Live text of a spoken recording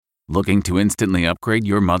Looking to instantly upgrade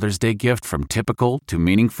your Mother's Day gift from typical to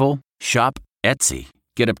meaningful? Shop Etsy.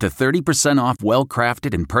 Get up to 30% off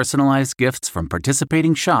well-crafted and personalized gifts from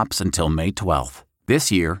participating shops until May 12th. This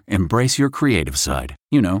year, embrace your creative side.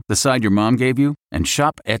 You know, the side your mom gave you. And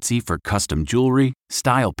shop Etsy for custom jewelry,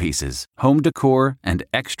 style pieces, home decor, and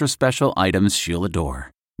extra special items she'll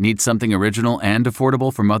adore. Need something original and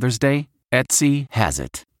affordable for Mother's Day? Etsy has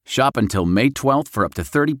it. Shop until May 12th for up to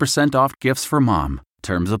 30% off gifts for mom.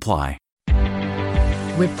 Terms apply.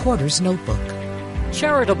 Reporter's Notebook.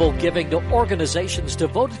 Charitable giving to organizations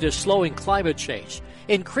devoted to slowing climate change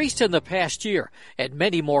increased in the past year, and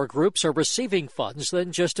many more groups are receiving funds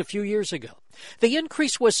than just a few years ago. The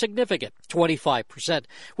increase was significant, 25%,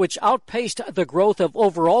 which outpaced the growth of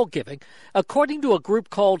overall giving, according to a group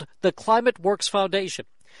called the Climate Works Foundation.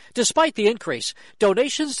 Despite the increase,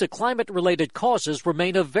 donations to climate-related causes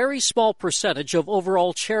remain a very small percentage of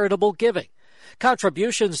overall charitable giving.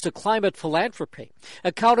 Contributions to climate philanthropy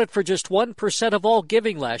accounted for just 1% of all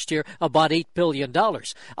giving last year, about $8 billion,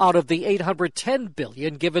 out of the $810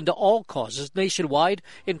 billion given to all causes nationwide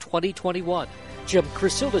in 2021. Jim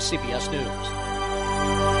Krasula, CBS News.